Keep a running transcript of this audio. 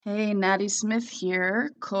Hey, Natty Smith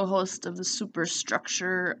here, co host of the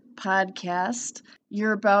Superstructure podcast.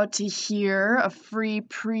 You're about to hear a free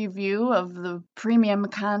preview of the premium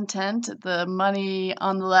content, the Money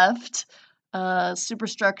on the Left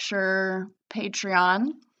Superstructure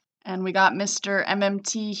Patreon. And we got Mr.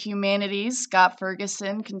 MMT Humanities, Scott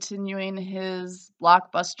Ferguson, continuing his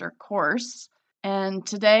blockbuster course. And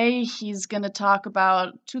today he's going to talk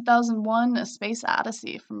about 2001 A Space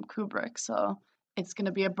Odyssey from Kubrick. So it's going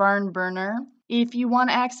to be a barn burner. If you want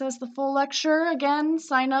to access the full lecture, again,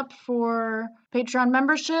 sign up for Patreon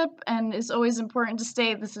membership. And it's always important to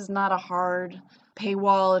state this is not a hard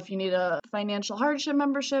paywall. If you need a financial hardship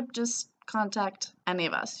membership, just contact any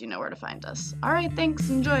of us. You know where to find us. All right, thanks.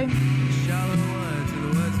 Enjoy.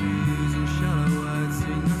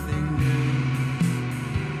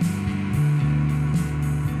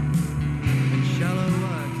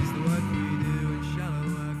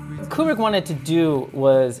 Kubrick wanted to do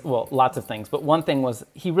was, well, lots of things, but one thing was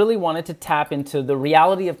he really wanted to tap into the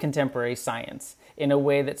reality of contemporary science in a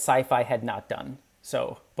way that sci-fi had not done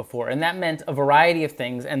so before. And that meant a variety of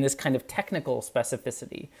things, and this kind of technical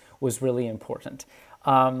specificity was really important.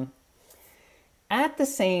 At the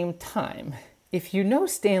same time, if you know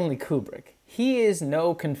Stanley Kubrick, he is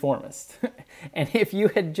no conformist. And if you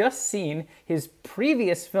had just seen his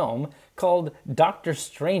previous film called Dr.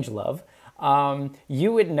 Strangelove,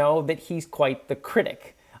 you would know that he's quite the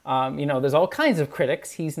critic. There's all kinds of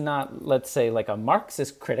critics. He's not, let's say, like a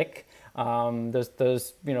Marxist critic.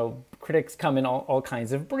 Those critics come in all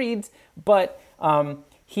kinds of breeds, but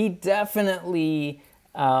he definitely,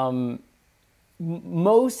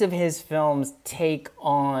 most of his films take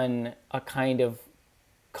on a kind of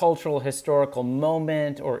cultural historical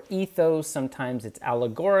moment or ethos. Sometimes it's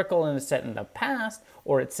allegorical and it's set in the past,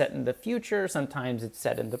 or it's set in the future. Sometimes it's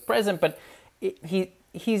set in the present, but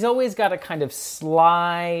he's always got a kind of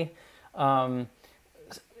sly, at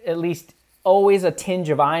least always a tinge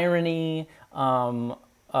of irony, kind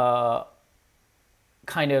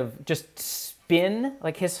of just spin.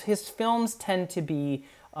 Like his films tend to be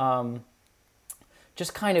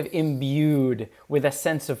just kind of imbued with a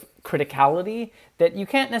sense of criticality that you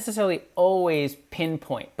can't necessarily always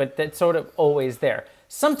pinpoint, but that's sort of always there.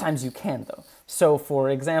 Sometimes you can, though. So, for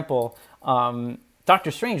example, Dr.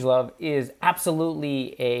 Strangelove is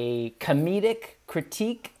absolutely a comedic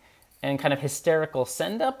critique and kind of hysterical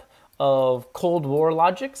send-up of Cold War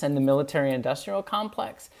logics and the military-industrial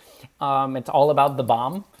complex. It's all about the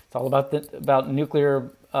bomb. It's all about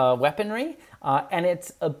nuclear weaponry. And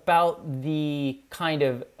it's about the kind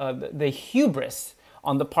of the hubris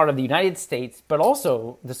on the part of the United States, but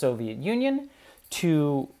also the Soviet Union,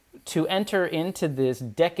 to enter into this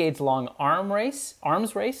decades-long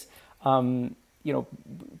arms race,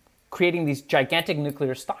 creating these gigantic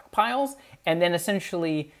nuclear stockpiles, and then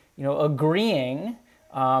essentially, agreeing,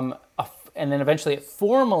 and then eventually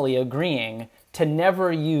formally agreeing to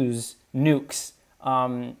never use nukes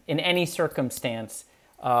in any circumstance.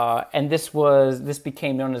 And this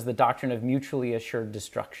became known as the doctrine of mutually assured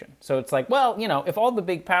destruction. So it's like, well, if all the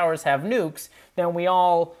big powers have nukes, then we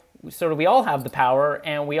all have the power,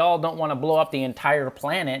 and we all don't want to blow up the entire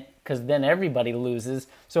planet because then everybody loses.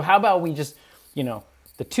 So how about we just,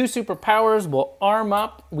 the two superpowers will arm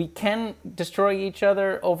up. We can destroy each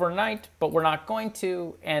other overnight, but we're not going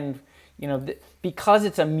to. And because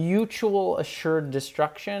it's a mutual assured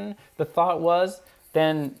destruction, the thought was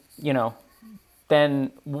then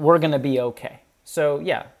we're going to be okay. So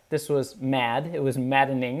yeah, this was mad. It was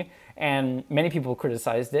maddening, and many people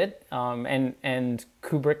criticized it. And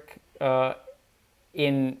Kubrick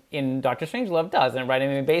in Dr. Strangelove does, and right. I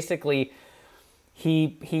mean, basically,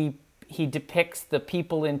 he depicts the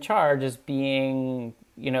people in charge as being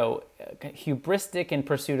hubristic in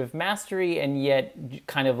pursuit of mastery, and yet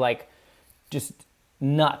kind of like just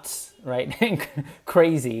nuts, right?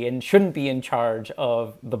 Crazy, and shouldn't be in charge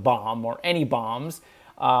of the bomb or any bombs.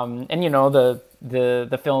 And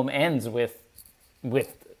the film ends with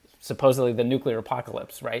supposedly the nuclear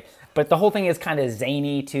apocalypse, right? But the whole thing is kind of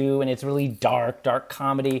zany too, and it's really dark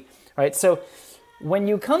comedy, right? So when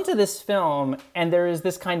you come to this film and there is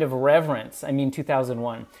this kind of reverence,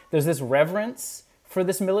 2001, there's this reverence for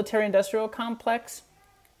this military-industrial complex.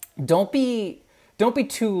 Don't be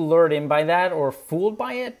too lured in by that or fooled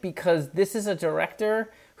by it, because this is a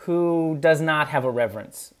director who does not have a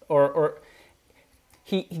reverence, or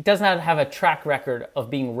he does not have a track record of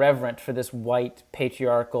being reverent for this white,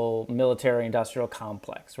 patriarchal, military-industrial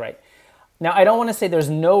complex, right? Now, I don't want to say there's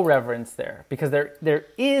no reverence there, because there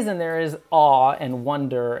is awe and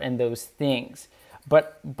wonder and those things.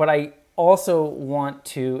 But I also want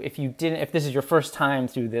to, if this is your first time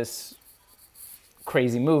through this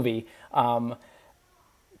crazy movie,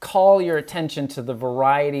 call your attention to the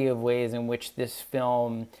variety of ways in which this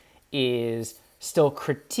film is still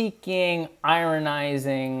critiquing,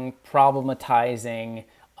 ironizing, problematizing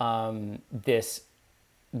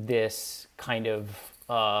this kind of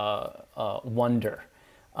wonder.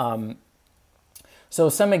 So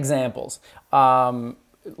some examples,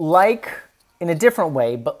 like in a different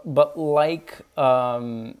way, but like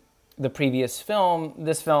the previous film,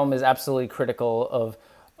 this film is absolutely critical of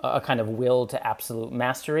a kind of will to absolute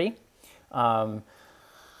mastery.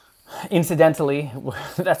 Incidentally,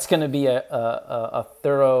 that's going to be a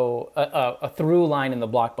through line in the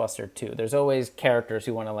blockbuster too. There's always characters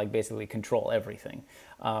who want to like basically control everything,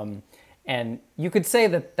 and you could say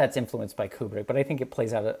that that's influenced by Kubrick, but I think it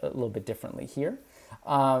plays out a little bit differently here.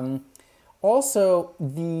 Also,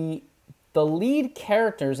 the lead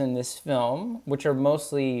characters in this film, which are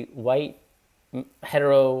mostly white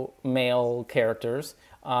hetero male characters,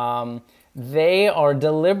 they are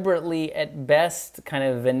deliberately at best kind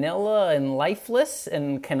of vanilla and lifeless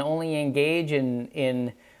and can only engage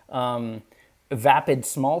in vapid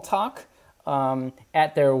small talk.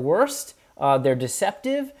 At their worst, they're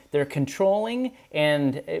deceptive, they're controlling,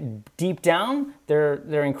 and deep down,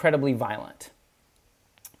 they're incredibly violent.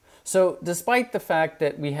 So despite the fact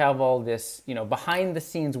that we have all this, behind the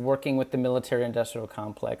scenes working with the military-industrial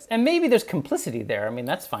complex, and maybe there's complicity there, I mean,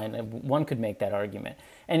 that's fine, one could make that argument.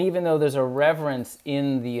 And even though there's a reverence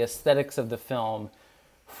in the aesthetics of the film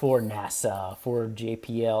for NASA, for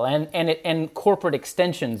JPL, and corporate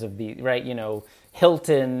extensions of the, right,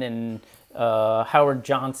 Hilton and Howard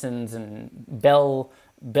Johnson's and Bell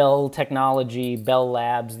Technology, Bell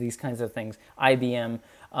Labs, these kinds of things, IBM.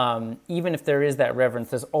 Even if there is that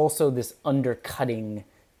reverence, there's also this undercutting,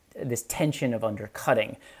 this tension of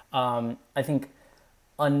undercutting. I think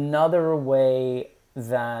another way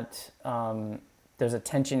that there's a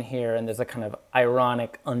tension here and there's a kind of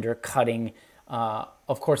ironic undercutting,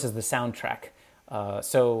 of course, is the soundtrack.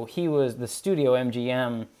 So the studio,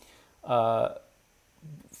 MGM,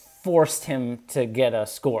 forced him to get a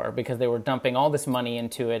score because they were dumping all this money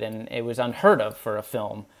into it, and it was unheard of for a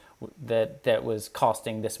film that was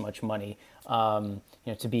costing this much money,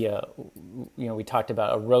 to be we talked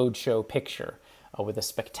about a roadshow picture with a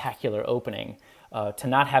spectacular opening, to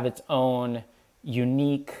not have its own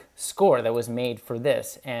unique score that was made for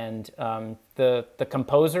this. And the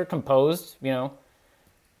composer composed,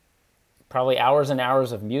 probably hours and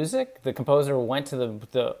hours of music. The composer went to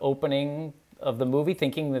the opening of the movie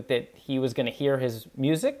thinking that he was going to hear his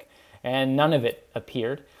music, and none of it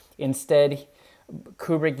appeared. Instead,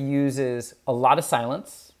 Kubrick uses a lot of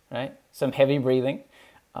silence, right? Some heavy breathing,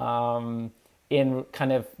 in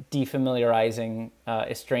kind of defamiliarizing,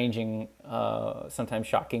 estranging, sometimes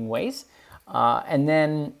shocking ways. And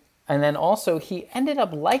then also he ended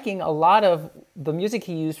up liking a lot of the music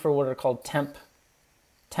he used for what are called temp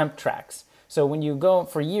tracks. So when you go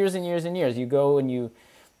for years and years and years, you go and you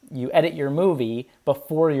edit your movie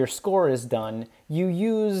before your score is done, you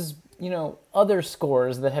use other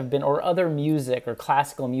scores that have been, or other music or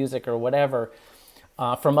classical music or whatever,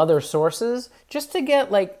 from other sources, just to get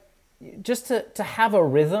to have a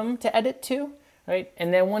rhythm to edit to, right?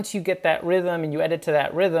 And then once you get that rhythm and you edit to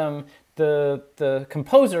that rhythm, the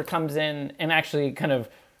composer comes in and actually kind of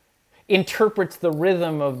interprets the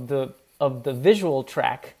rhythm of the visual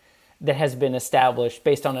track that has been established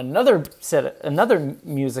based on another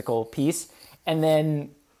musical piece, and then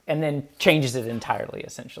changes it entirely,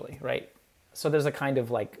 essentially, right? So there's a kind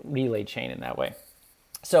of like relay chain in that way.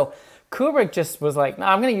 So Kubrick just was like, no,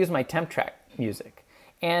 I'm going to use my temp track music.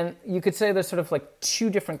 And you could say there's sort of like two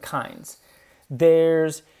different kinds.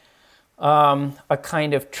 There's a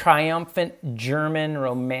kind of triumphant German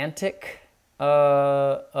romantic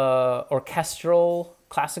orchestral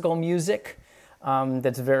classical music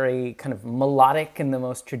that's very kind of melodic in the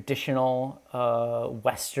most traditional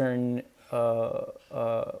Western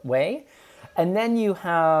way. And then you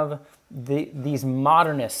have these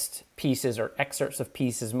modernist pieces or excerpts of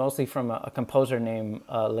pieces, mostly from a composer named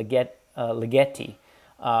Ligeti.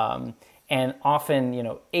 And often,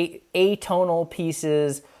 atonal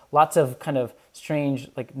pieces, lots of kind of strange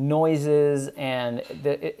like noises, and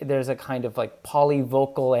there's a kind of like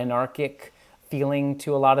polyvocal anarchic feeling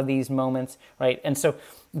to a lot of these moments, right? And so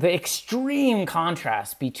the extreme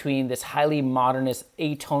contrast between this highly modernist,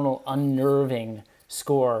 atonal, unnerving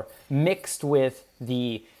score mixed with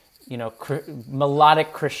the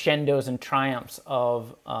melodic crescendos and triumphs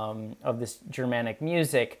of this Germanic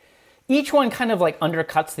music, each one kind of like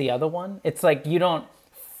undercuts the other one. It's like you don't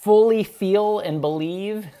fully feel and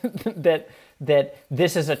believe that that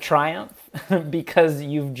this is a triumph because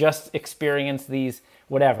you've just experienced these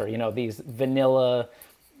whatever, these vanilla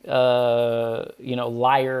lying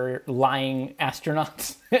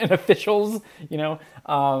astronauts and officials,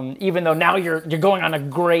 even though now you're going on a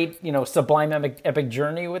great, sublime epic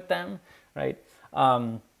journey with them, right?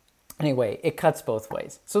 Anyway, it cuts both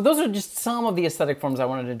ways. So those are just some of the aesthetic forms I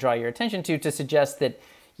wanted to draw your attention to suggest that,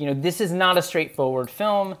 this is not a straightforward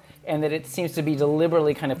film, and that it seems to be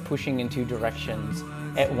deliberately kind of pushing in two directions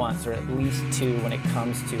at once, or at least two when it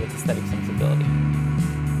comes to its aesthetic sensibility.